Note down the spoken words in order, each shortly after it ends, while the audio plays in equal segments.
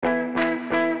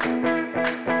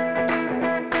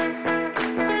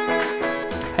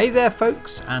Hey there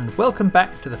folks, and welcome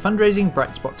back to the Fundraising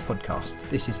Bright Spots podcast.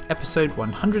 This is episode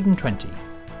 120.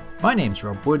 My name's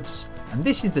Rob Woods, and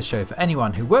this is the show for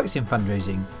anyone who works in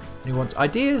fundraising and who wants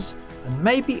ideas and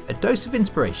maybe a dose of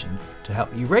inspiration to help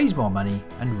you raise more money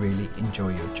and really enjoy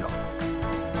your job.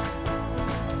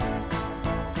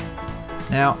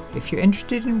 Now, if you're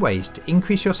interested in ways to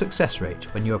increase your success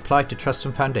rate when you apply to trusts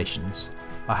and foundations,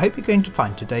 I hope you're going to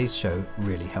find today's show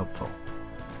really helpful.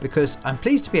 Because I'm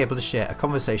pleased to be able to share a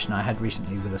conversation I had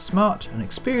recently with a smart and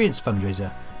experienced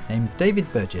fundraiser named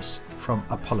David Burgess from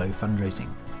Apollo Fundraising.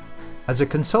 As a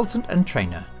consultant and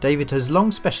trainer, David has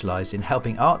long specialised in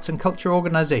helping arts and culture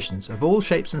organisations of all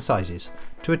shapes and sizes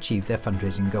to achieve their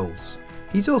fundraising goals.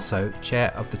 He's also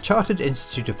chair of the Chartered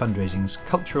Institute of Fundraising's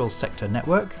Cultural Sector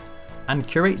Network and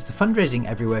curates the Fundraising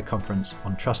Everywhere conference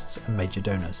on trusts and major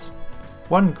donors.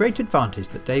 One great advantage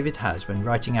that David has when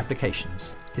writing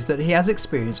applications is that he has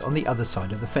experience on the other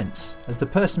side of the fence, as the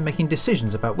person making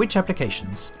decisions about which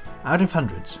applications, out of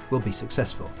hundreds, will be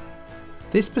successful.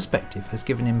 This perspective has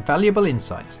given him valuable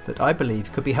insights that I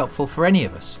believe could be helpful for any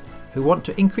of us who want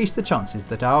to increase the chances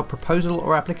that our proposal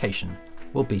or application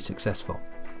will be successful.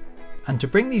 And to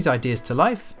bring these ideas to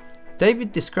life,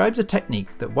 David describes a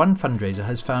technique that one fundraiser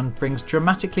has found brings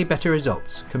dramatically better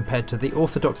results compared to the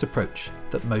orthodox approach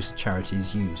that most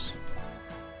charities use.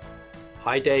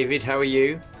 Hi David, how are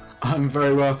you? I'm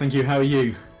very well, thank you. How are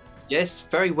you? Yes,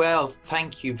 very well.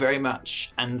 Thank you very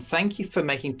much. And thank you for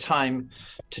making time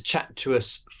to chat to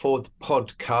us for the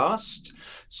podcast.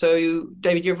 So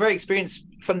David, you're a very experienced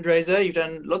fundraiser. You've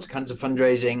done lots of kinds of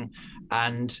fundraising,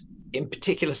 and in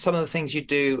particular, some of the things you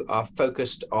do are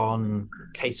focused on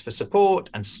case for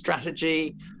support and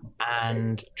strategy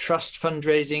and trust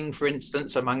fundraising, for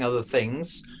instance, among other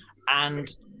things.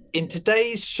 And in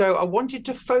today's show, I wanted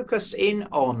to focus in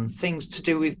on things to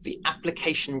do with the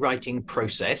application writing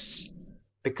process,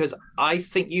 because I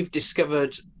think you've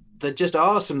discovered there just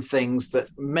are some things that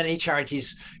many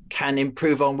charities can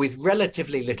improve on with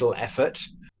relatively little effort.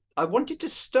 I wanted to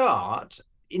start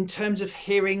in terms of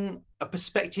hearing a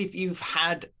perspective you've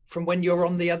had from when you're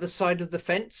on the other side of the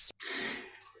fence.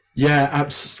 Yeah,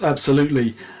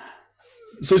 absolutely.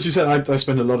 So as you said, I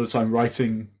spend a lot of time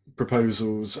writing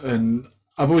proposals, and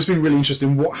I've always been really interested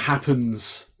in what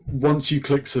happens once you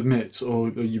click submit or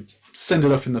you send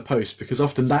it off in the post, because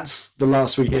often that's the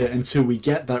last we hear until we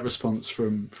get that response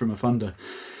from a funder.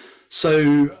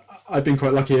 So I've been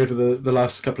quite lucky over the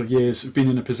last couple of years. We've been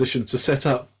in a position to set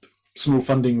up small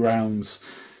funding rounds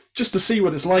just to see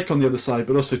what it's like on the other side,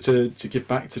 but also to give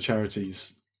back to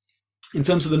charities. In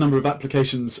terms of the number of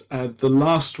applications, the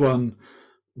last one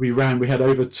we ran, we had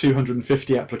over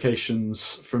 250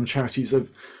 applications from charities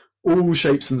of all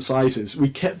shapes and sizes. We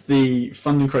kept the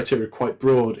funding criteria quite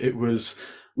broad.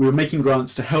 We were making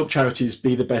grants to help charities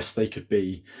be the best they could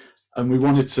be, and we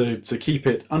wanted to keep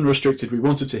it unrestricted. We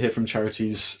wanted to hear from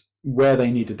charities where they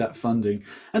needed that funding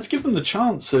and to give them the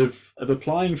chance of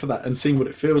applying for that and seeing what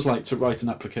it feels like to write an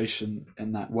application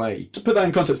in that way. To put that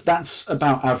in context, that's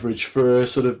about average for a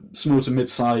sort of small to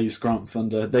mid-size grant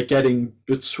funder. They're getting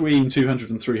between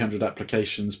 200 and 300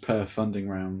 applications per funding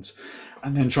round,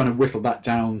 and then trying to whittle that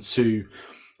down to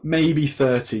maybe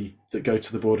 30 that go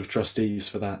to the Board of Trustees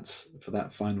for that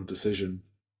final decision.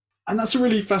 And that's a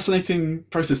really fascinating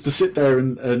process to sit there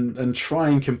and try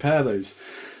and compare those.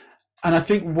 And I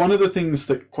think one of the things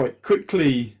that quite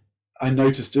quickly I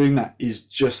noticed doing that is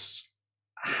just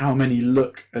how many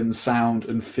look and sound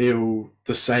and feel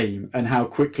the same, and how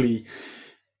quickly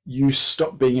you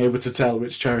stop being able to tell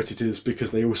which charity it is because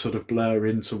they all sort of blur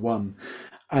into one.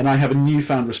 And I have a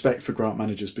newfound respect for grant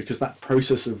managers, because that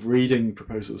process of reading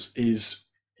proposals is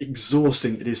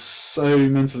exhausting. It is so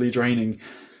mentally draining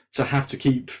to have to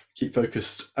keep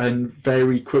focused, and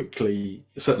very quickly,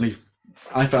 certainly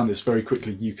I found this very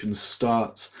quickly, you can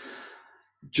start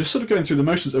just sort of going through the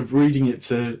motions of reading it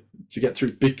to get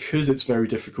through, because it's very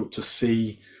difficult to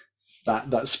see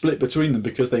that split between them,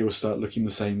 because they all start looking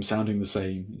the same, sounding the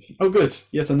same. Oh good,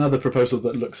 yet another proposal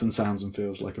that looks and sounds and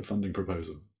feels like a funding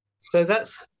proposal. So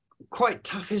that's quite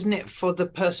tough, isn't it, for the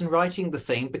person writing the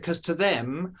thing, because to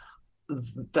them,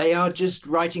 they are just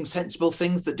writing sensible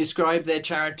things that describe their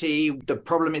charity, the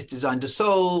problem it's designed to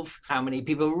solve, how many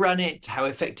people run it, how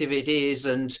effective it is,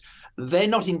 and they're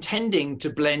not intending to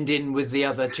blend in with the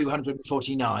other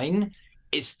 249.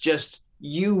 It's just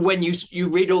when you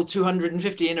read all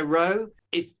 250 in a row,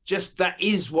 it's just that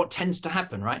is what tends to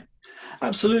happen, right?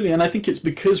 Absolutely, and I think it's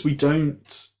because we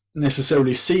don't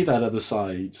necessarily see that other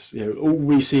side. All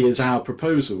we see is our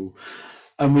proposal.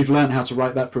 And we've learned how to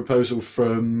write that proposal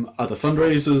from other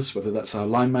fundraisers, whether that's our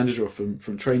line manager or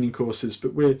from training courses.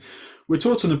 But we're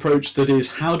taught an approach that is,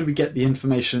 how do we get the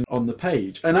information on the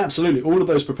page? And absolutely, all of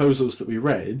those proposals that we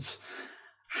read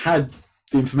had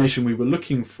the information we were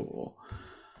looking for.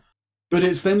 But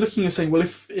it's then looking and saying, well,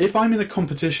 if I'm in a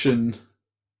competition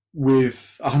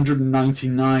with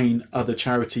 199 other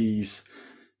charities,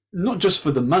 not just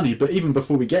for the money, but even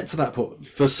before we get to that point,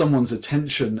 for someone's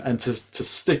attention and to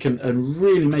stick and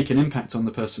really make an impact on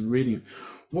the person reading it,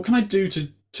 what can I do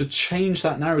to change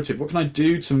that narrative? What can I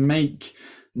do to make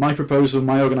my proposal,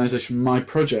 my organisation, my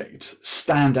project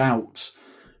stand out?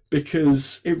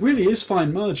 Because it really is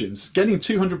fine margins. Getting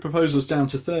 200 proposals down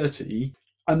to 30,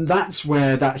 and that's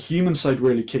where that human side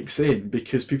really kicks in,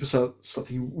 because people start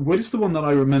thinking, what is the one that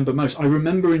I remember most? I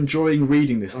remember enjoying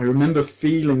reading this. I remember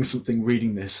feeling something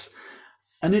reading this.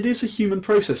 And it is a human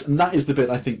process. And that is the bit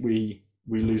I think we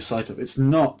lose sight of. It's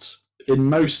not, in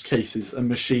most cases, a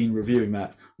machine reviewing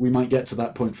that. We might get to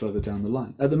that point further down the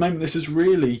line. At the moment, this is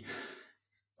really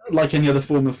like any other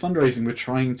form of fundraising. We're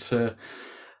trying to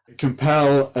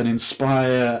compel and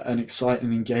inspire and excite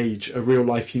and engage a real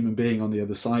life human being on the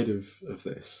other side of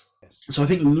this. So I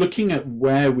think looking at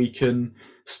where we can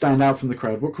stand out from the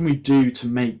crowd, what can we do to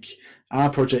make our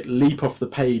project leap off the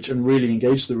page and really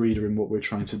engage the reader in what we're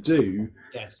trying to do?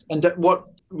 Yes. And what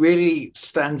really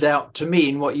stands out to me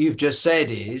in what you've just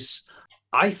said is,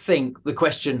 I think the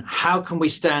question, how can we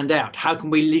stand out? How can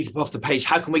we leap off the page?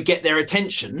 How can we get their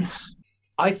attention?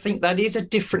 I think that is a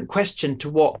different question to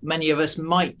what many of us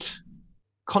might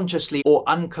consciously or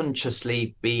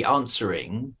unconsciously be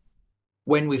answering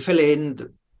when we fill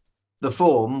in the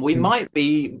form. We might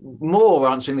be more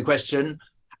answering the question,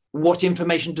 what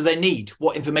information do they need?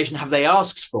 What information have they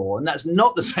asked for? And that's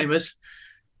not the same as,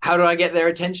 how do I get their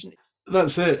attention?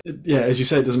 That's it. Yeah, as you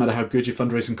say, it doesn't matter how good your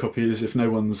fundraising copy is if no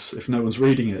one's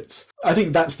reading it. I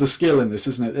think that's the skill in this,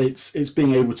 isn't it? It's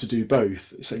being able to do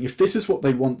both. It's saying, if this is what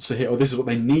they want to hear, or this is what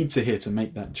they need to hear to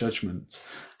make that judgment,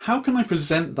 how can I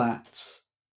present that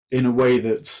in a way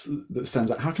that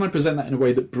stands out? How can I present that in a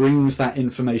way that brings that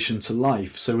information to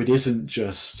life, so it isn't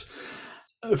just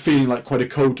feeling like quite a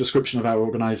cold description of our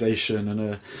organisation and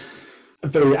a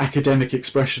very academic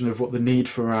expression of what the need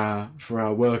for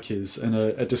our work is, and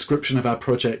a description of our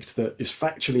project that is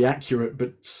factually accurate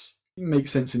but makes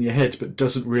sense in your head but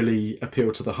doesn't really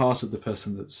appeal to the heart of the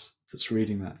person that's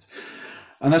reading that.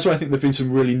 And that's why I think there've been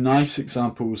some really nice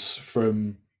examples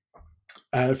from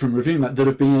reviewing that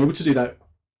have been able to do that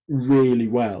really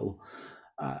well.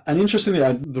 And interestingly,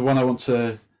 the one I want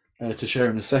to share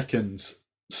in a second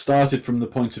started from the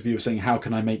point of view of saying, how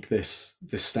can I make this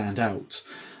stand out?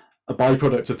 A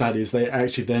byproduct of that is they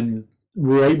actually then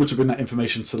were able to bring that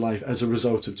information to life as a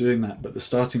result of doing that. But the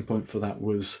starting point for that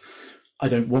was, I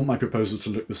don't want my proposal to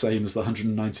look the same as the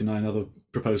 199 other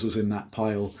proposals in that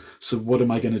pile. So what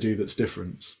am I going to do that's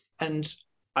different? And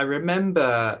I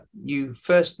remember you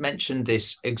first mentioned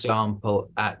this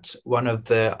example at one of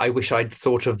the I Wish I'd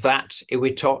Thought of That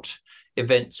Iwitot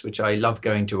events, which I love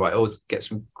going to. I always get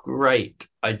some great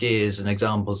ideas and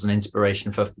examples and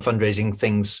inspiration for fundraising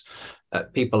things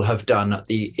people have done at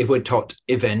the Iwitot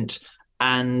event.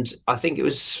 And I think it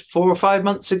was 4 or 5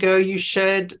 months ago you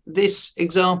shared this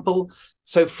example.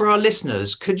 So for our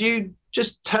listeners, could you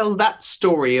just tell that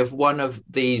story of one of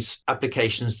these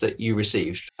applications that you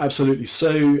received? Absolutely.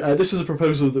 So this is a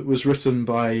proposal that was written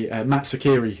by Matt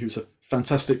Sakiri, who's a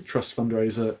fantastic trust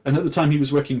fundraiser. And at the time he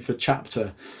was working for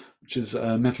Chapter, which is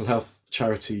a mental health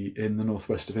charity in the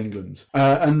northwest of England.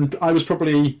 And I was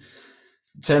probably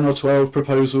 10 or 12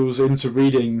 proposals into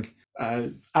reading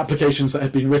applications that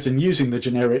had been written using the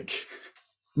generic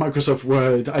Microsoft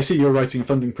Word, I see you're writing a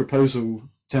funding proposal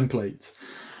template.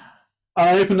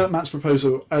 I opened up Matt's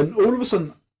proposal, and all of a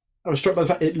sudden I was struck by the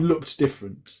fact it looked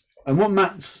different. And what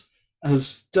Matt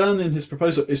has done in his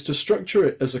proposal is to structure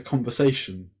it as a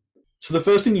conversation. So the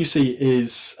first thing you see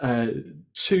is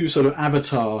 2 sort of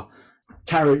avatar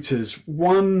characters,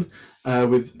 one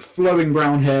with flowing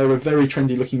brown hair, a very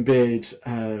trendy looking beard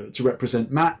to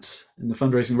represent Matt in the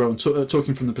fundraising role, and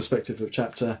talking from the perspective of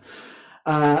Chapter.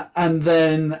 And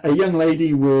then a young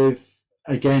lady with,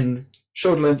 again,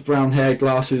 shoulder length brown hair,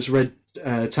 glasses, red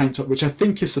tank top, which I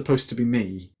think is supposed to be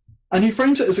me. And he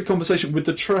frames it as a conversation with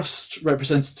the trust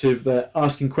representative there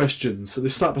asking questions. So they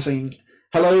start by saying,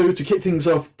 hello, to kick things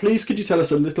off, please could you tell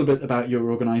us a little bit about your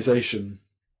organisation?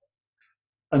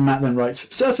 And Matt then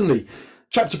writes, certainly,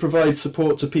 Chapter provides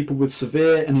support to people with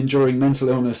severe and enduring mental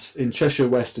illness in Cheshire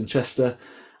West and Chester.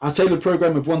 Our tailored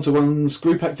programme of one-to-ones,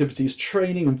 group activities,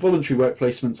 training and voluntary work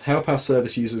placements help our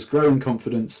service users grow in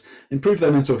confidence, improve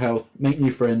their mental health, make new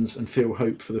friends and feel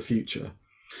hope for the future.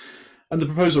 And the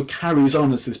proposal carries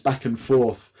on as this back and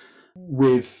forth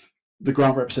with the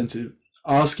grant representative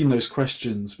asking those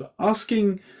questions, but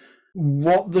asking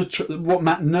what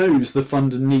Matt knows the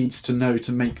funder needs to know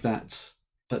to make that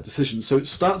decision. So it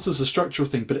starts as a structural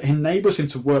thing, but it enables him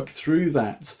to work through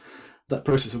that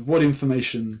process of what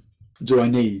information do I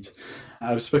need.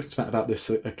 I've spoken to Matt about this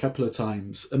a couple of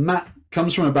times. And Matt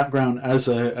comes from a background as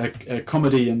a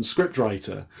comedy and script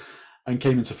writer and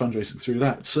came into fundraising through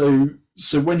that.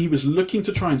 So when he was looking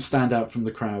to try and stand out from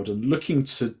the crowd and looking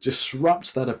to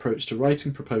disrupt that approach to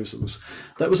writing proposals,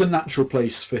 that was a natural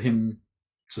place for him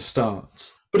to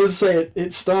start. But as I say,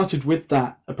 it started with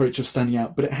that approach of standing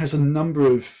out, but it has a number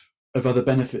of other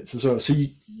benefits as well. So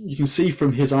you can see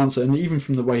from his answer, and even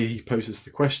from the way he poses the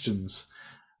questions,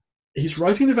 he's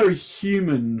writing in a very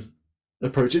human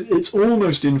approach. It's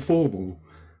almost informal,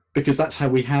 because that's how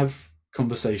we have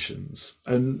conversations.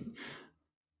 And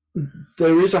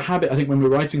there is a habit, I think, when we're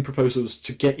writing proposals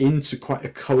to get into quite a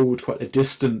cold, quite a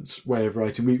distant way of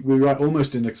writing. We write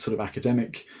almost in a sort of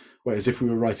academic way, as if we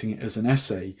were writing it as an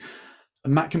essay.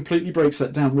 And Matt completely breaks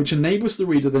that down, which enables the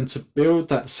reader then to build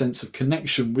that sense of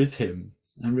connection with him.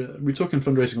 And we talk in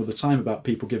fundraising all the time about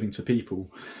people giving to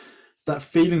people. That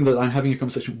feeling that I'm having a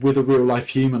conversation with a real life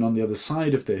human on the other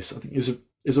side of this, I think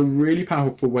is a really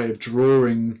powerful way of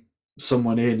drawing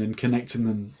someone in and connecting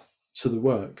them to the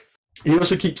work. He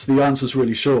also keeps the answers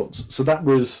really short. So that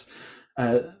was,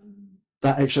 that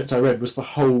extract I read was the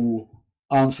whole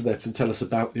answer there to tell us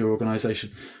about the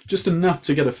organisation. Just enough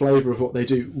to get a flavour of what they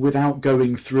do without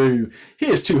going through,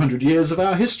 here's 200 years of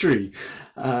our history,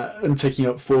 and taking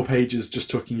up 4 pages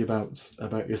just talking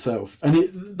about yourself.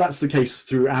 And that's the case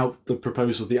throughout the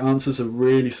proposal. The answers are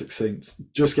really succinct,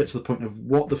 just get to the point of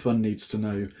what the fund needs to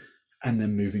know, and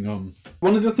then moving on.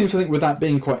 One of the things I think with that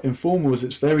being quite informal is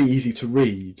it's very easy to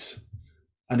read.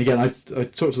 And again, I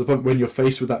talked to the point when you're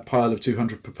faced with that pile of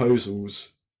 200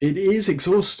 proposals, it is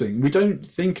exhausting. We don't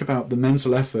think about the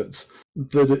mental effort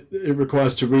that it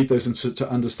requires to read those and to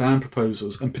understand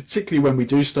proposals, and particularly when we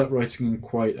do start writing in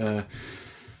quite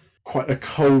a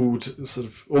cold, sort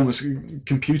of almost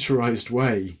computerized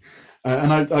way.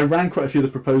 And I ran quite a few of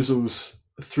the proposals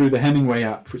through the Hemingway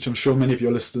app, which I'm sure many of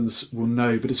your listeners will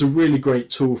know, but it's a really great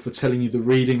tool for telling you the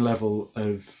reading level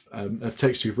of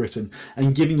text you've written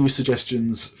and giving you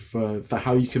suggestions for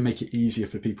how you can make it easier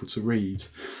for people to read.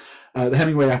 The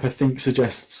Hemingway app, I think,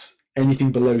 suggests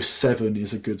anything below 7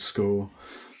 is a good score.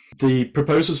 The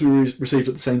proposals we received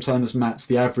at the same time as Matt's,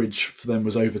 the average for them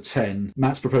was over 10.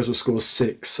 Matt's proposal scores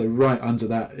 6, so right under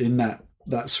that, in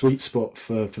that sweet spot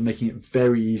for making it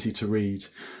very easy to read.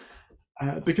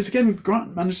 Because again,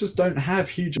 grant managers don't have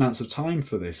huge amounts of time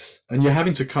for this, and you're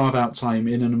having to carve out time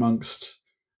in and amongst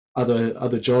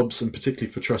other jobs, and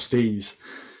particularly for trustees.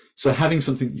 So having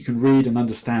something you can read and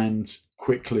understand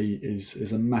quickly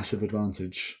is a massive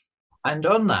advantage. And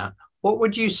on that, what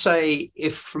would you say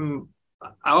if, from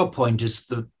our point as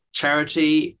the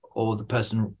charity or the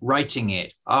person writing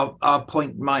it, our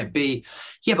point might be,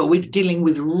 yeah, but we're dealing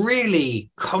with really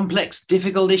complex,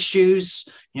 difficult issues,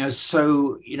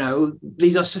 so,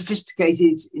 these are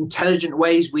sophisticated, intelligent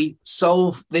ways we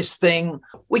solve this thing.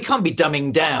 We can't be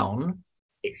dumbing down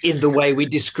in the way we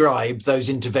describe those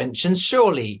interventions,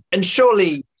 surely. And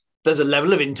surely there's a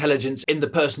level of intelligence in the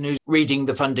person who's reading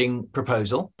the funding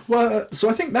proposal. Well, so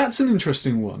I think that's an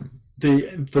interesting one.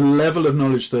 The level of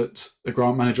knowledge that a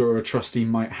grant manager or a trustee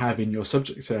might have in your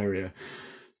subject area,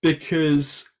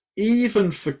 because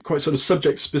even for quite sort of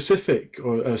subject specific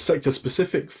or sector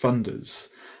specific funders,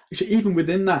 actually even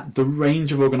within that, the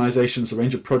range of organisations, the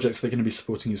range of projects they're going to be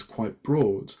supporting is quite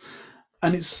broad.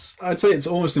 And I'd say it's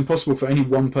almost impossible for any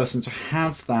one person to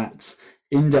have that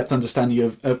in-depth understanding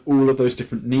of all of those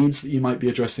different needs that you might be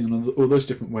addressing and all those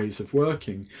different ways of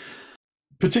working.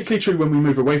 Particularly true when we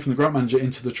move away from the grant manager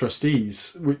into the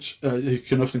trustees, which who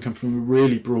can often come from a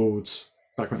really broad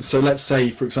background. So let's say,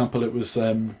 for example, it was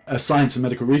a science and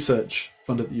medical research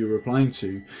funder that you were applying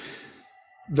to.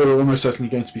 There are almost certainly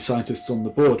going to be scientists on the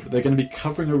board, but they're going to be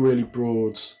covering a really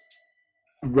broad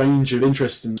range of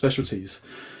interests and specialties.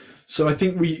 So I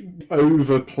think we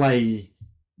overplay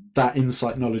that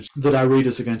insight knowledge that our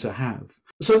readers are going to have.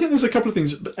 So I think there's a couple of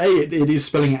things. It is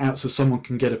spelling it out so someone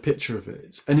can get a picture of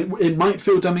it. And it might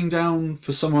feel dumbing down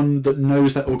for someone that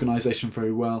knows that organisation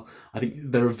very well. I think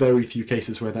there are very few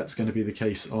cases where that's going to be the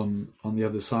case on the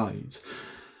other side.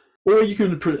 Or you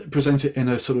can present it in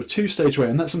a sort of 2-stage way,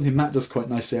 and that's something Matt does quite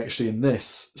nicely actually in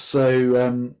this.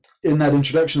 So in that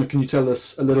introduction of can you tell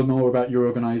us a little more about your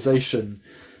organisation,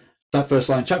 that first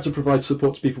line, chapter provides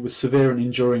support to people with severe and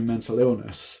enduring mental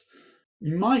illness.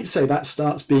 You might say that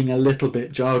starts being a little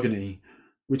bit jargony,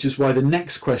 which is why the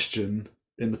next question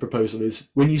in the proposal is,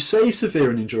 when you say severe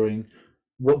and enduring,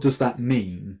 what does that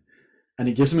mean? And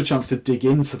it gives them a chance to dig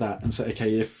into that and say,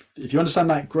 okay, if you understand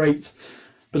that, great.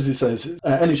 But as it says,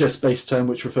 NHS-based term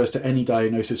which refers to any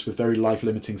diagnosis with very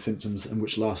life-limiting symptoms and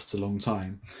which lasts a long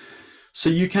time. So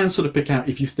you can sort of pick out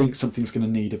if you think something's going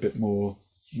to need a bit more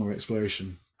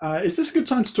exploration. Is this a good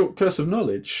time to talk curse of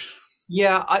knowledge?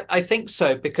 Yeah, I think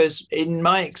so, because in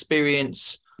my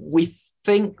experience, we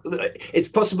think it's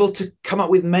possible to come up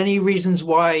with many reasons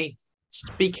why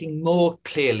speaking more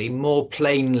clearly, more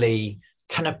plainly,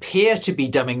 can appear to be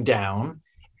dumbing down.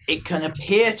 It can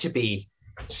appear to be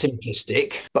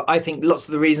simplistic, but I think lots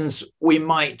of the reasons we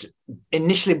might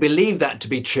initially believe that to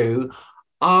be true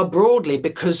are broadly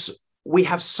because we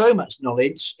have so much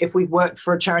knowledge if we've worked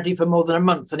for a charity for more than a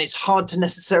month, and it's hard to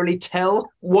necessarily tell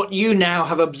what you now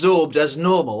have absorbed as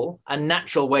normal and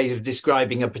natural ways of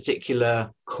describing a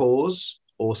particular cause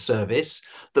or service,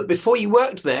 that before you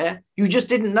worked there, you just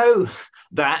didn't know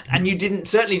that, and you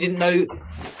certainly didn't know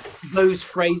those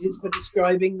phrases for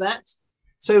describing that.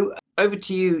 So over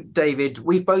to you, David.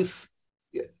 We've both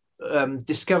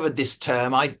discovered this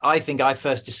term. I think I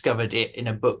first discovered it in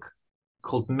a book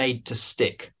called Made to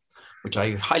Stick, which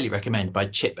I highly recommend, by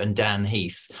Chip and Dan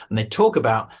Heath. And they talk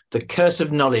about the curse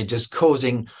of knowledge as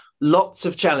causing lots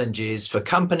of challenges for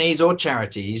companies or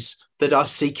charities that are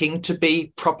seeking to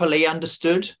be properly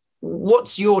understood.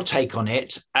 What's your take on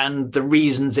it and the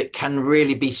reasons it can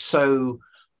really be so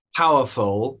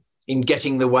powerful in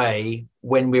getting the way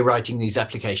when we're writing these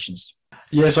applications?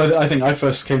 Yes, I think I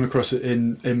first came across it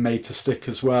in Made to Stick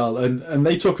as well. And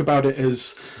they talk about it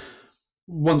as,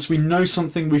 once we know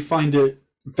something, we find it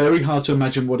very hard to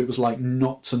imagine what it was like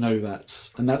not to know that.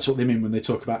 And that's what they mean when they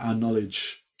talk about our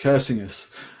knowledge cursing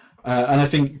us. And I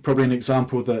think probably an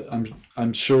example that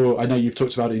I'm sure, I know you've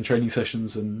talked about it in training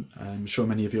sessions, and I'm sure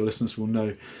many of your listeners will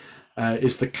know,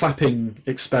 is the clapping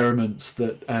experiment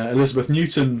that Elizabeth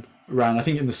Newton ran, I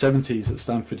think in the 70s at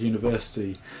Stanford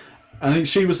University. And I think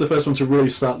she was the first one to really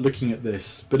start looking at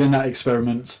this. But in that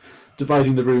experiment,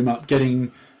 dividing the room up,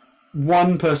 getting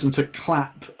one person to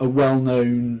clap a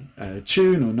well-known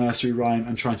tune or nursery rhyme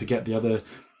and trying to get the other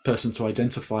person to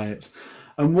identify it.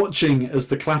 And watching as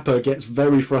the clapper gets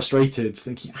very frustrated,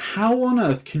 thinking, how on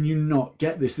earth can you not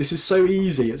get this? This is so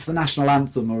easy. It's the national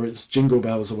anthem, or it's Jingle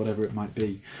Bells, or whatever it might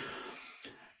be.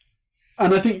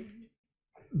 And I think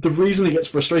the reason it gets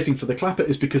frustrating for the clapper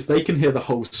is because they can hear the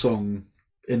whole song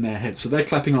in their head. So they're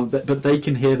clapping on, but they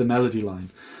can hear the melody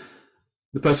line.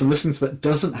 The person listening to that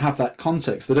doesn't have that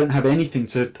context. They don't have anything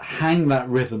to hang that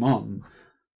rhythm on.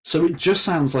 So it just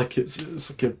sounds like it's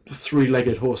like a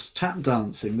three-legged horse tap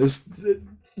dancing.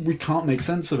 We can't make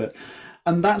sense of it.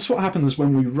 And that's what happens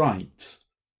when we write.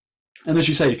 And as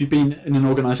you say, if you've been in an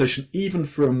organisation even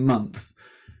for a month,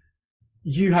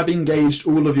 you have engaged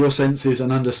all of your senses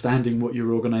and understanding what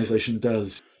your organisation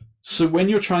does. So when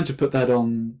you're trying to put that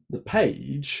on the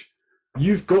page,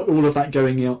 you've got all of that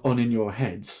going on in your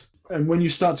heads. And when you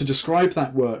start to describe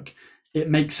that work, it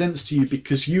makes sense to you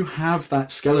because you have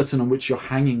that skeleton on which you're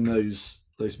hanging those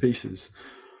pieces.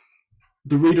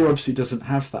 The reader obviously doesn't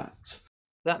have that.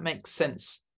 That makes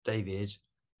sense, David.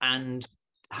 And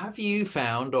have you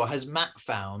found, or has Matt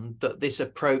found, that this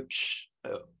approach,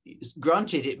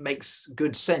 granted it makes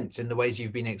good sense in the ways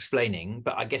you've been explaining,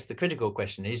 but I guess the critical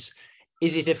question is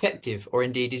it effective, or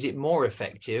indeed is it more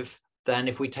effective than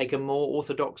if we take a more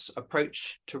orthodox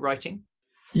approach to writing?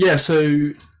 Yeah,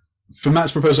 so for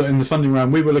Matt's proposal in the funding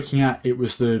round, we were looking at, it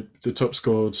was the top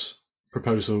scored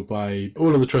proposal by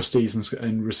all of the trustees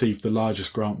and received the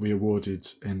largest grant we awarded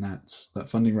in that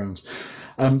funding round.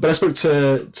 But I spoke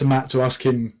to Matt to ask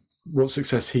him what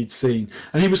success he'd seen,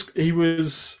 and he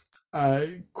was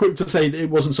quick to say that it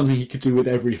wasn't something he could do with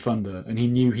every funder, and he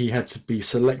knew he had to be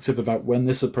selective about when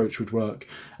this approach would work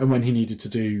and when he needed to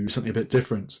do something a bit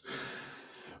different.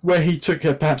 Where he took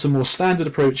perhaps a more standard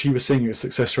approach, he was seeing a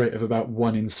success rate of about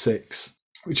 1 in 6,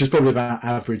 which is probably about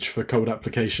average for cold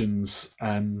applications,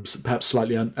 perhaps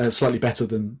slightly better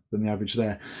than the average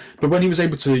there. But when he was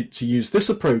able to use this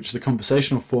approach, the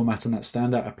conversational format and that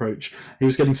standout approach, he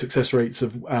was getting success rates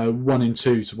of 1 in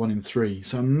 2 to 1 in 3.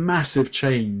 So a massive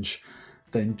change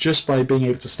then, just by being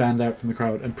able to stand out from the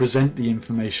crowd and present the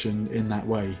information in that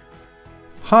way.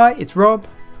 Hi, it's Rob.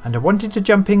 And I wanted to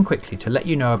jump in quickly to let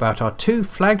you know about our 2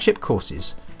 flagship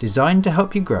courses designed to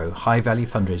help you grow high-value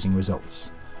fundraising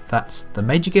results. That's the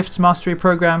Major Gifts Mastery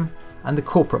Programme and the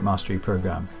Corporate Mastery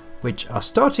Programme, which are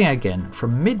starting again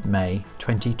from mid-May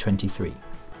 2023.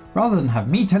 Rather than have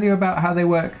me tell you about how they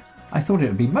work, I thought it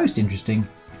would be most interesting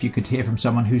if you could hear from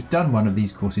someone who's done one of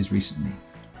these courses recently.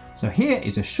 So here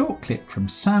is a short clip from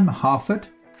Sam Harford,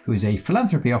 who is a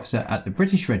philanthropy officer at the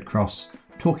British Red Cross,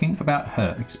 talking about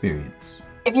her experience.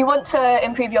 If you want to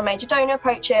improve your major donor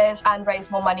approaches and raise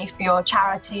more money for your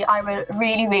charity, I would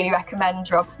really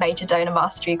recommend Rob's Major Donor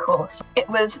Mastery course. It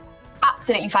was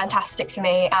absolutely fantastic for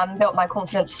me and built my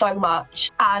confidence so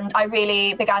much. And I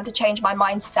really began to change my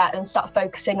mindset and start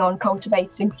focusing on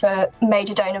cultivating for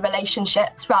major donor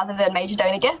relationships rather than major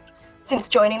donor gifts. Since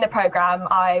joining the programme,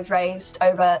 I've raised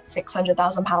over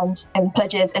 £600,000 in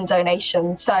pledges and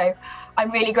donations. So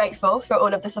I'm really grateful for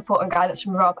all of the support and guidance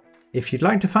from Rob. If you'd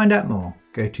like to find out more,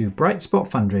 go to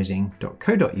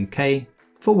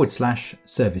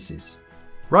brightspotfundraising.co.uk/services.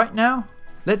 Right now,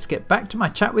 let's get back to my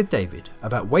chat with David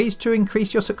about ways to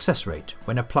increase your success rate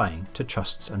when applying to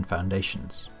trusts and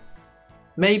foundations.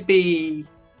 Maybe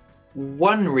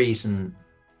one reason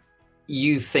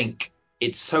you think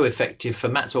it's so effective for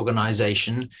Matt's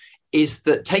organisation is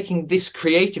that taking this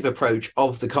creative approach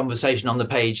of the conversation on the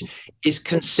page is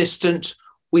consistent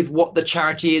with what the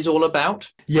charity is all about.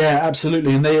 Yeah,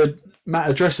 absolutely. And Matt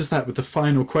addresses that with the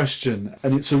final question.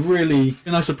 And it's a really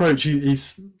nice approach.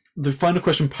 He's the final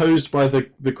question posed by the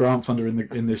grant funder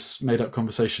in this made-up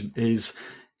conversation is,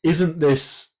 isn't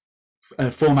this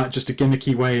format just a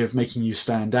gimmicky way of making you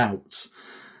stand out?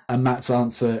 And Matt's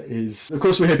answer is, of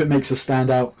course, we hope it makes us stand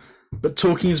out, but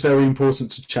talking is very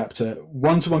important to chapter.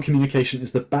 One-to-one communication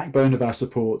is the backbone of our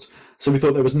support, so we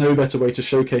thought there was no better way to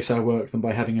showcase our work than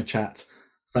by having a chat.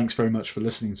 Thanks very much for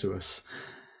listening to us.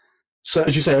 So,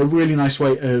 as you say, a really nice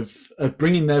way of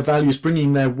bringing their values,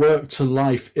 bringing their work to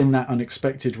life in that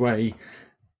unexpected way.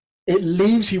 It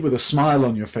leaves you with a smile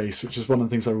on your face, which is one of the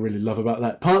things I really love about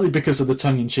that, partly because of the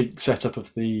tongue-in-cheek setup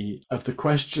of the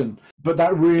question, but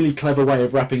that really clever way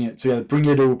of wrapping it together, bring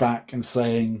it all back and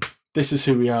saying, this is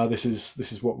who we are, this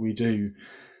is what we do.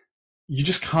 You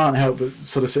just can't help but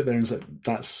sort of sit there and say,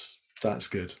 that's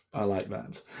good. I like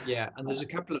that. Yeah, and there's a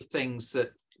couple of things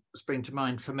that spring to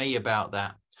mind for me about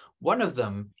that. One of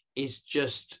them is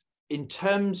just in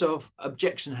terms of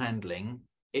objection handling.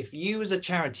 If you as a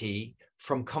charity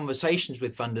from conversations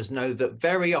with funders know that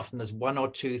very often there's one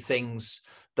or two things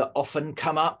that often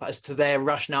come up as to their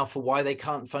rationale for why they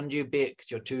can't fund you, be it because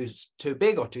you're too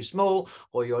big or too small,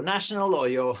 or you're national or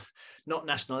you're not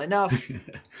national enough,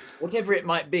 whatever it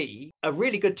might be, a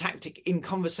really good tactic in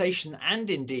conversation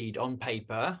and indeed on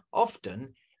paper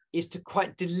often is to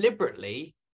quite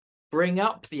deliberately bring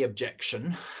up the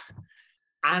objection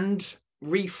and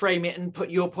reframe it and put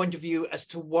your point of view as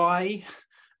to why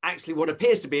actually what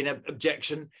appears to be an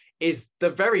objection is the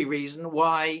very reason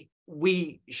why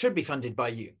we should be funded by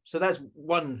you. So that's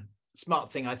one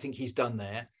smart thing I think he's done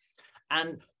there.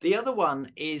 And the other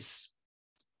one is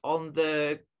on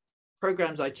the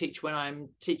programs I teach when I'm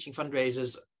teaching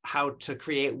fundraisers how to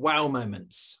create wow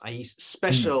moments, i.e.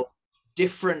 special,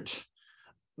 different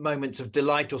moments of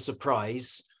delight or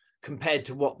surprise compared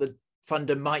to what the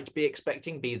funder might be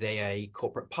expecting, be they a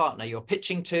corporate partner you're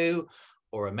pitching to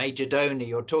or a major donor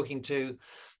you're talking to.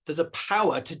 There's a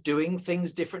power to doing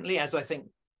things differently, as I think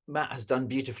Matt has done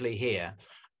beautifully here.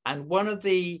 And one of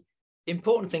the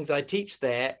important things I teach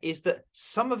there is that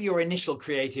some of your initial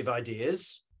creative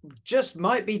ideas just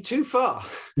might be too far.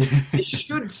 It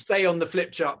should stay on the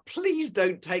flip chart. Please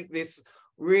don't take this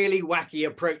really wacky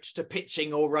approach to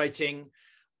pitching or writing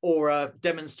or a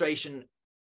demonstration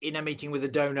in a meeting with a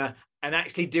donor and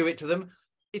actually do it to them.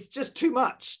 It's just too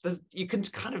much. You can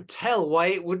kind of tell why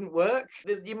it wouldn't work.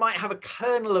 You might have a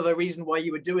kernel of a reason why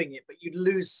you were doing it, but you'd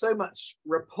lose so much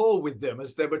rapport with them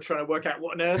as they were trying to work out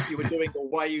what on earth you were doing or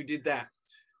why you did that.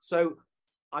 So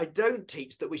I don't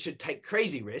teach that we should take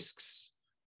crazy risks.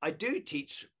 I do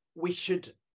teach we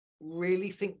should really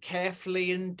think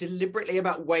carefully and deliberately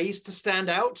about ways to stand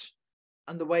out.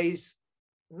 And the ways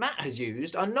Matt has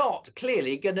used are not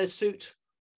clearly going to suit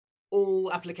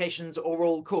all applications or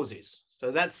all causes.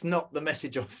 So that's not the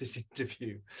message of this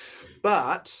interview.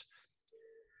 But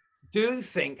do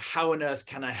think, how on earth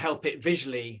can I help it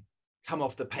visually come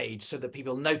off the page so that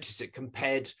people notice it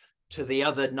compared to the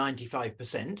other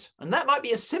 95%? And that might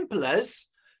be as simple as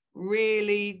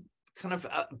really kind of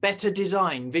a better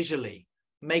design visually,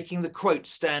 making the quote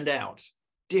stand out,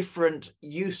 different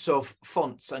use of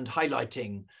fonts and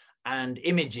highlighting and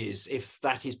images, if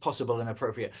that is possible and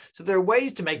appropriate. So there are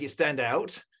ways to make it stand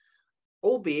out,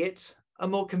 albeit a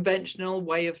more conventional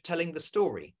way of telling the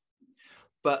story.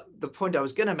 But the point I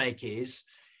was going to make is,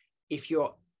 if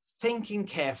you're thinking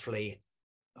carefully,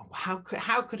 how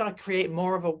could I create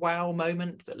more of a wow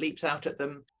moment that leaps out at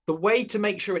them? The way to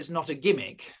make sure it's not a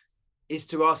gimmick is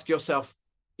to ask yourself,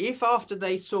 if after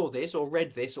they saw this or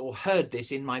read this or heard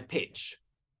this in my pitch,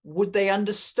 would they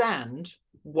understand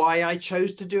why I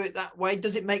chose to do it that way?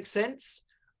 Does it make sense?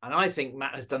 And I think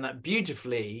Matt has done that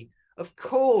beautifully Of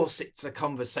course it's a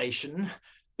conversation,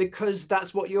 because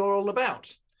that's what you're all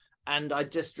about. And I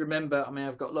just remember, I mean,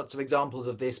 I've got lots of examples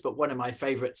of this, but one of my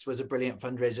favorites was a brilliant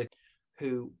fundraiser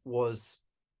who was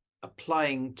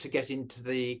applying to get into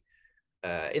the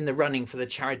in the running for the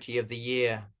Charity of the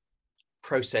Year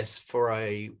process for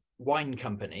a wine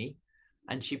company.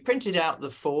 And she printed out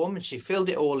the form and she filled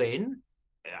it all in,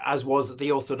 as was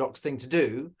the orthodox thing to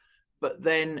do. But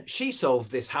then she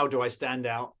solved this "how do I stand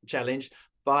out" challenge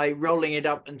by rolling it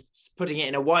up and putting it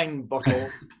in a wine bottle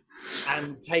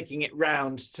and taking it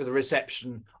round to the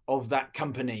reception of that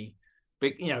company.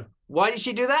 But, you know, why did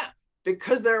she do that?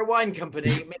 Because they're a wine company,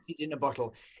 mix it in a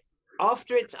bottle.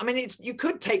 After it's, I mean, it's, you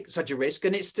could take such a risk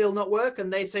and it still not work.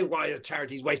 And they say, why are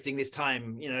charities wasting this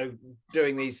time, you know,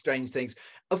 doing these strange things?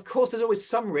 Of course, there's always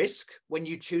some risk when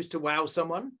you choose to wow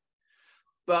someone.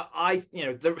 But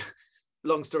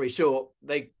long story short,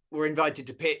 they were invited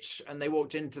to pitch and they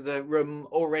walked into the room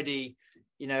already,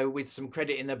 you know, with some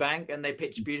credit in the bank, and they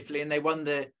pitched beautifully and they won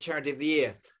the Charity of the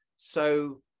Year.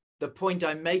 So the point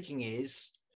I'm making is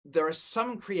there are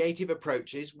some creative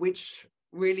approaches which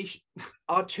really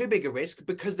are too big a risk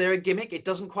because they're a gimmick. It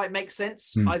doesn't quite make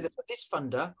sense either for this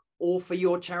funder or for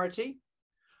your charity.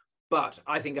 But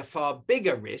I think a far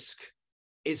bigger risk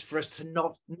is for us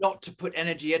to not to put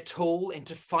energy at all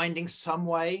into finding some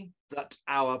way that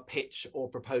our pitch or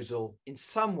proposal in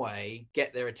some way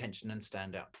get their attention and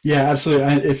stand out. Yeah, absolutely.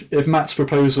 And if Matt's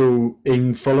proposal,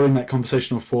 in following that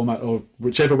conversational format or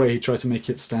whichever way he tried to make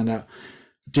it stand out,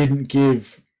 didn't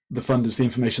give the funders the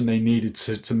information they needed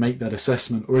to make that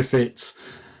assessment, or if it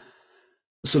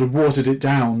sort of watered it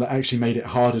down that actually made it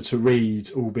harder to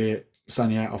read, albeit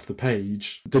standing out off the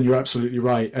page, then you're absolutely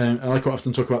right. And I quite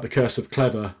often talk about the curse of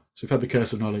clever. So we've had the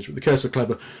curse of knowledge, but the curse of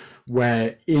clever,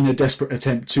 where in a desperate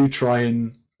attempt to try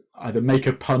and either make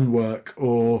a pun work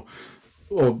or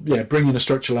bring in a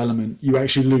structural element, you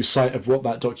actually lose sight of what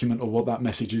that document or what that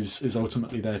message is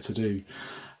ultimately there to do.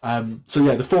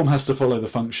 So the form has to follow the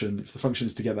function. If the function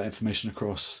is to get that information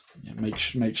across,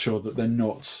 make sure that they're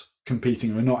not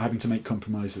competing or not having to make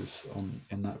compromises on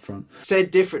that front.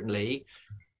 Said differently,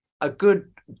 a good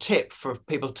tip for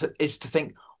people is to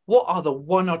think, what are the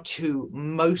one or two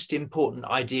most important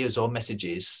ideas or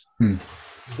messages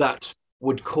that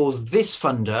would cause this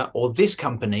funder or this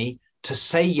company to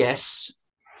say yes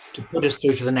to put us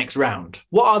through to the next round?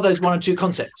 What are those one or two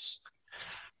concepts?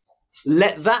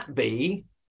 Let that be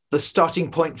the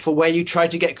starting point for where you try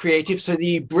to get creative, so that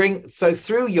you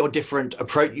through your different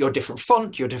approach, your different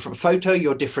font, your different photo,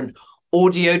 your different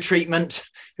audio treatment,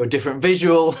 your different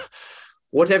visual,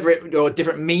 your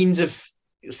different means of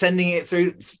sending it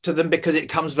through to them, because it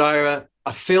comes via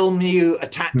a film you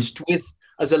attached with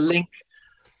as a link.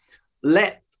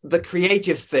 Let the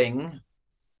creative thing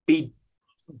be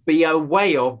a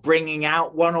way of bringing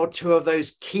out one or two of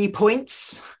those key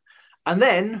points, and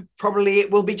then probably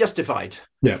it will be justified.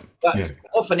 But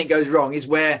often it goes wrong is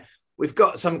where we've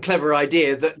got some clever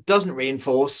idea that doesn't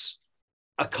reinforce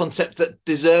a concept that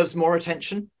deserves more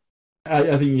attention.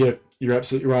 I think you're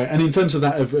absolutely right. And in terms of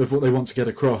that, of what they want to get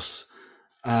across,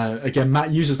 again,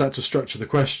 Matt uses that to structure the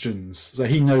questions. So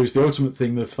he knows the ultimate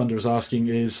thing the funder is asking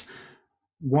is,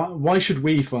 why should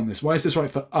we fund this? Why is this right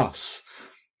for us?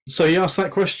 So he asks that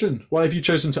question. Why have you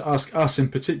chosen to ask us in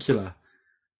particular?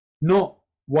 Not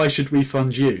why should we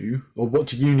fund you, or what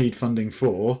do you need funding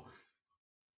for?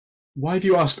 Why have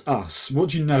you asked us? What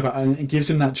do you know about? And it gives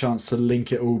him that chance to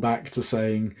link it all back to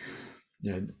saying,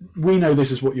 we know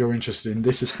this is what you're interested in.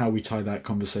 This is how we tie that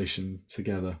conversation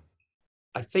together.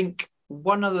 I think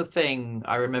one other thing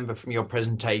I remember from your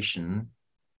presentation,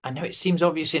 I know it seems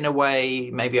obvious in a way,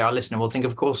 maybe our listener will think,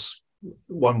 of course,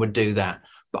 one would do that.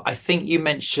 But I think you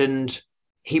mentioned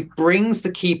he brings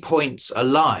the key points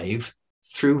alive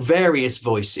through various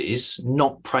voices,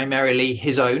 not primarily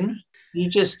his own. Can you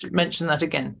just mention that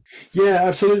again? Yeah,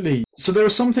 absolutely. So there are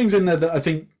some things in there that I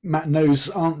think Matt knows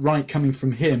aren't right coming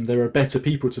from him. There are better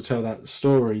people to tell that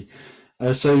story.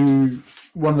 So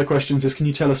one of the questions is, can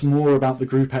you tell us more about the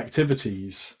group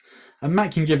activities? And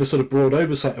Matt can give a sort of broad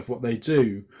oversight of what they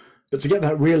do. But to get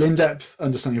that real in-depth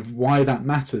understanding of why that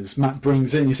matters, Matt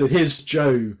brings in, he said, here's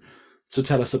Joe to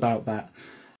tell us about that.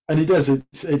 And he does.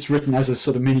 It's written as a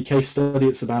sort of mini case study.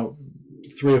 It's about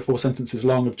 3 or 4 sentences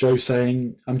long of Joe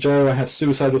saying, I'm Joe, I have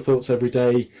suicidal thoughts every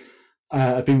day.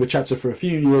 I've been with Chapter for a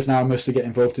few years now. I mostly get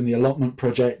involved in the allotment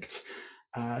project.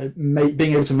 Being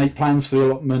able to make plans for the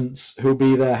allotments, who'll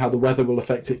be there, how the weather will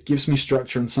affect it, gives me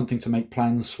structure and something to make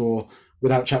plans for.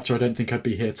 Without Chapter, I don't think I'd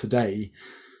be here today.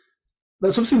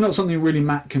 That's obviously not something really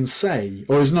Matt can say,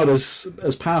 or is not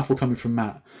as powerful coming from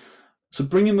Matt. So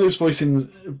bringing those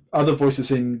other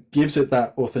voices in gives it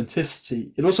that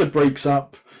authenticity. It also breaks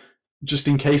up, just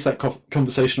in case that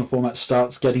conversational format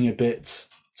starts getting a bit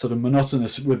sort of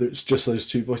monotonous, whether it's just those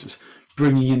two voices.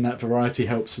 Bringing in that variety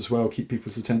helps as well, keep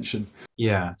people's attention.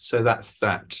 Yeah, so that's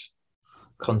that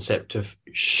concept of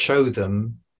show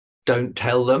them, don't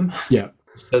tell them. Yeah.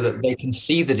 So that they can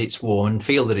see that it's warm and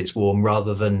feel that it's warm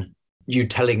rather than you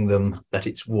telling them that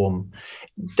it's warm.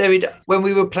 David, when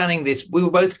we were planning this, we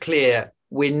were both clear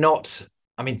we're not,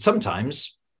 I mean,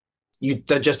 sometimes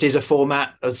there just is a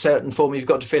format, a certain form you've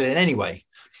got to fill in anyway.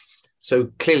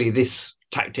 So clearly this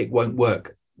tactic won't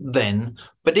work then.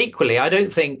 But equally, I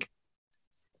don't think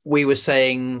we were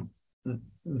saying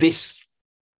this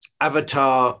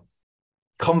avatar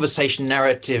conversation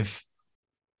narrative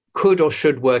could or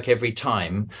should work every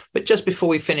time. But just before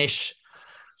we finish,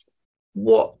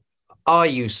 what are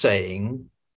you saying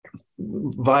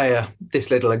via this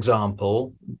little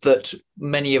example that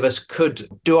many of us could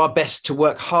do our best to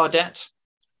work hard at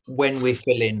when we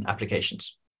fill in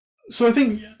applications? So I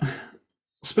think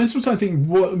spend some time thinking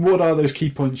what are those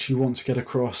key points you want to get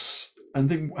across, and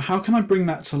think, how can I bring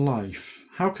that to life?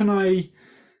 How can I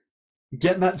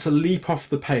get that to leap off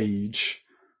the page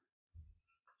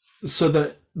so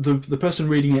that the person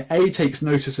reading it takes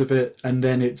notice of it, and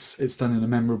then it's done in a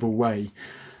memorable way.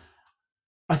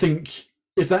 I think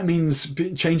if that means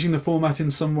changing the format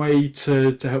in some way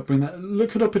to help bring that,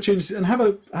 look at opportunities and have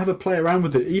a play around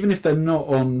with it, even if they're not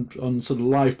on sort of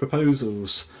live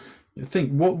proposals.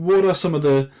 Think what are some of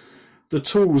the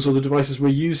tools or the devices we're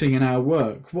using in our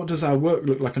work? What does our work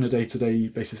look like on a day-to-day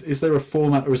basis? Is there a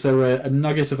format, or is there a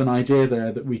nugget of an idea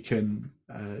there that we can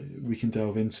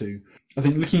delve into? I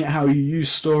think looking at how you use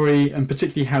story, and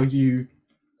particularly how you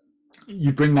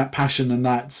bring that passion and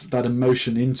that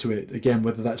emotion into it, again,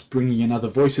 whether that's bringing in other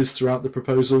voices throughout the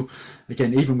proposal.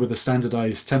 Again, even with a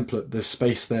standardized template, there's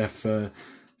space there for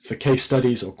case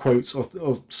studies or quotes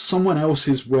or someone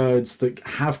else's words that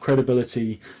have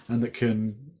credibility and that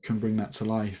can bring that to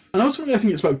life. And ultimately, I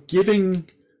think it's about giving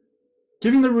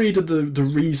the reader the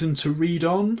reason to read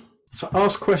on. So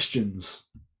ask questions.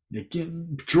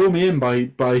 Draw me in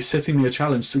by setting me a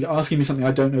challenge, so asking me something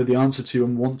I don't know the answer to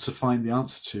and want to find the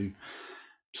answer to.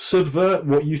 Subvert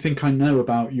what you think I know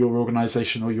about your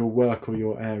organization or your work or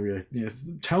your area.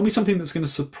 Tell me something that's going to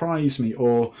surprise me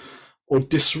or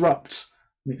disrupt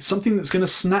something that's going to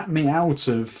snap me out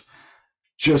of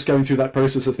just going through that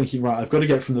process of thinking, right, I've got to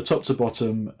get from the top to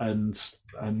bottom and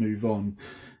move on.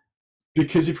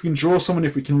 Because if we can draw someone,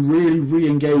 if we can really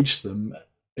re-engage them,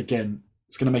 again,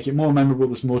 it's going to make it more memorable.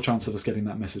 There's more chance of us getting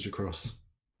that message across.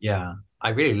 Yeah, I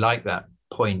really like that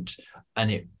point.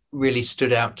 And it really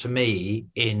stood out to me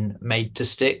in Made to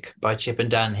Stick by Chip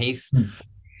and Dan Heath.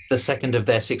 The second of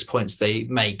their 6 points they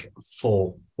make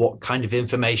for what kind of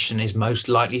information is most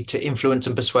likely to influence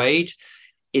and persuade.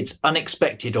 It's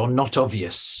unexpected or not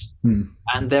obvious.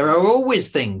 And there are always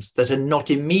things that are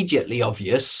not immediately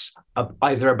obvious,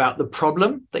 either about the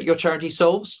problem that your charity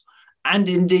solves, and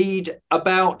indeed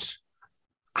about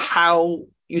how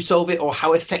you solve it or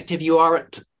how effective you are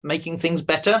at making things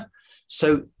better.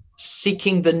 So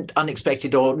seeking the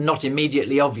unexpected or not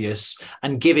immediately obvious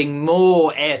and giving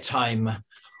more airtime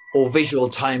or visual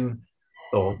time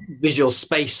or visual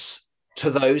space to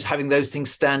those, having those things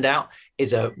stand out,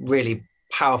 is a really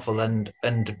powerful and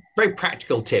very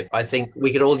practical tip I think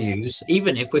we could all use,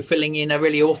 even if we're filling in a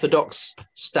really orthodox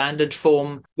standard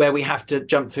form where we have to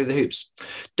jump through the hoops.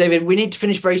 David, we need to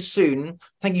finish very soon.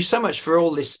 Thank you so much for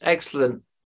all this excellent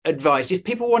advice. If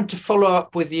people want to follow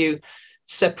up with you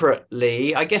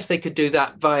separately, I guess they could do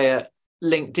that via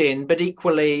LinkedIn, but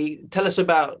equally tell us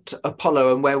about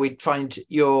Apollo and where we'd find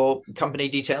your company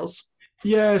details.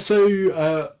 Yeah,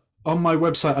 so on my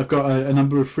website, I've got a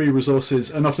number of free resources,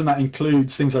 and often that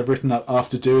includes things I've written up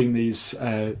after doing these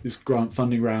grant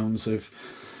funding rounds of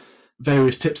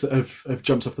various tips that have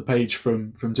jumped off the page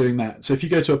from doing that. So if you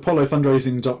go to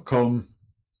apollofundraising.com,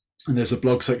 and there's a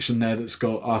blog section there that's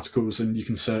got articles, and you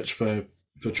can search for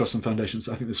trusts and foundations.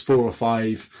 I think there's 4 or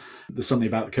 5. There's something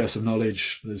about the curse of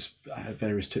knowledge. There's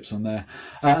various tips on there.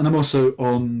 And I'm also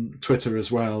on Twitter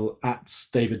as well, at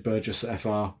David Burgess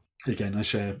FR. Again, I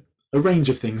share a range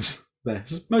of things there.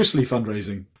 It's mostly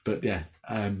fundraising, but yeah,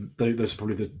 those are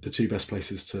probably the 2 best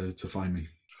places to find me.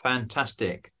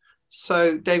 Fantastic.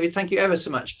 So, David, thank you ever so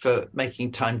much for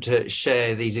making time to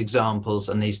share these examples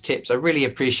and these tips. I really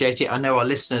appreciate it. I know our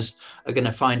listeners are going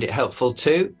to find it helpful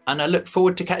too, and I look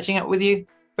forward to catching up with you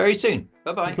very soon.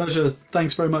 Bye-bye. Pleasure.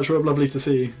 Thanks very much, Rob. Lovely to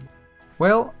see you.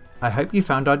 Well, I hope you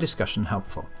found our discussion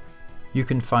helpful. You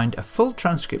can find a full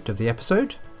transcript of the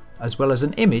episode, as well as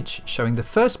an image showing the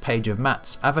first page of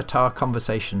Matt's avatar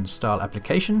conversation style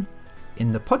application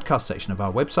in the podcast section of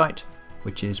our website,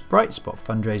 which is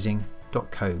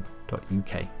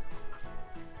brightspotfundraising.co.uk.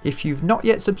 If you've not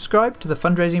yet subscribed to the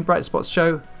Fundraising Bright Spots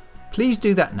show, please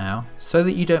do that now so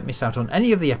that you don't miss out on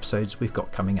any of the episodes we've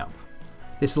got coming up.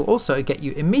 This will also get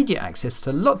you immediate access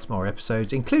to lots more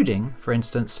episodes, including, for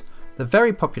instance, the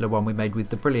very popular one we made with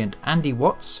the brilliant Andy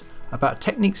Watts about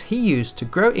techniques he used to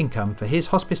grow income for his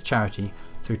hospice charity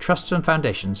through trusts and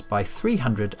foundations by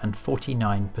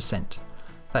 349%.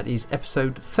 That is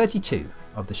episode 32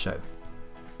 of the show.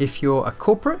 If you're a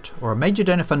corporate or a major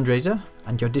donor fundraiser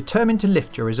and you're determined to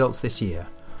lift your results this year,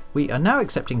 we are now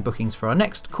accepting bookings for our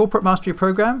next Corporate Mastery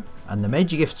Programme and the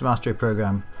Major Gifts Mastery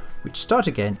Programme, which start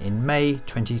again in May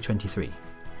 2023.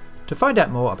 To find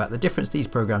out more about the difference these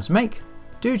programmes make,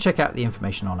 do check out the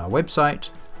information on our website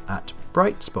at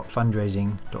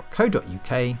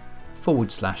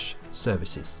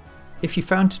brightspotfundraising.co.uk/services. If you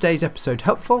found today's episode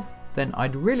helpful, then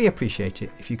I'd really appreciate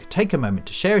it if you could take a moment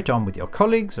to share it on with your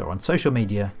colleagues or on social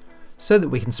media so that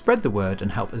we can spread the word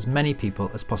and help as many people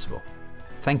as possible.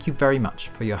 Thank you very much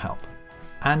for your help.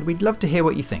 And we'd love to hear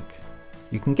what you think.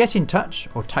 You can get in touch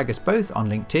or tag us both on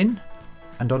LinkedIn,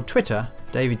 and on Twitter,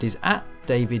 David is at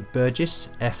David Burgess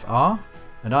FR,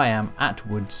 and I am at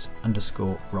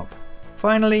Woods_Rob.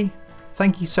 Finally,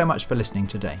 thank you so much for listening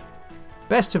today.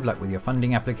 Best of luck with your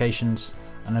funding applications,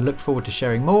 and I look forward to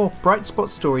sharing more Bright Spot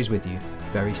stories with you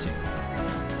very soon.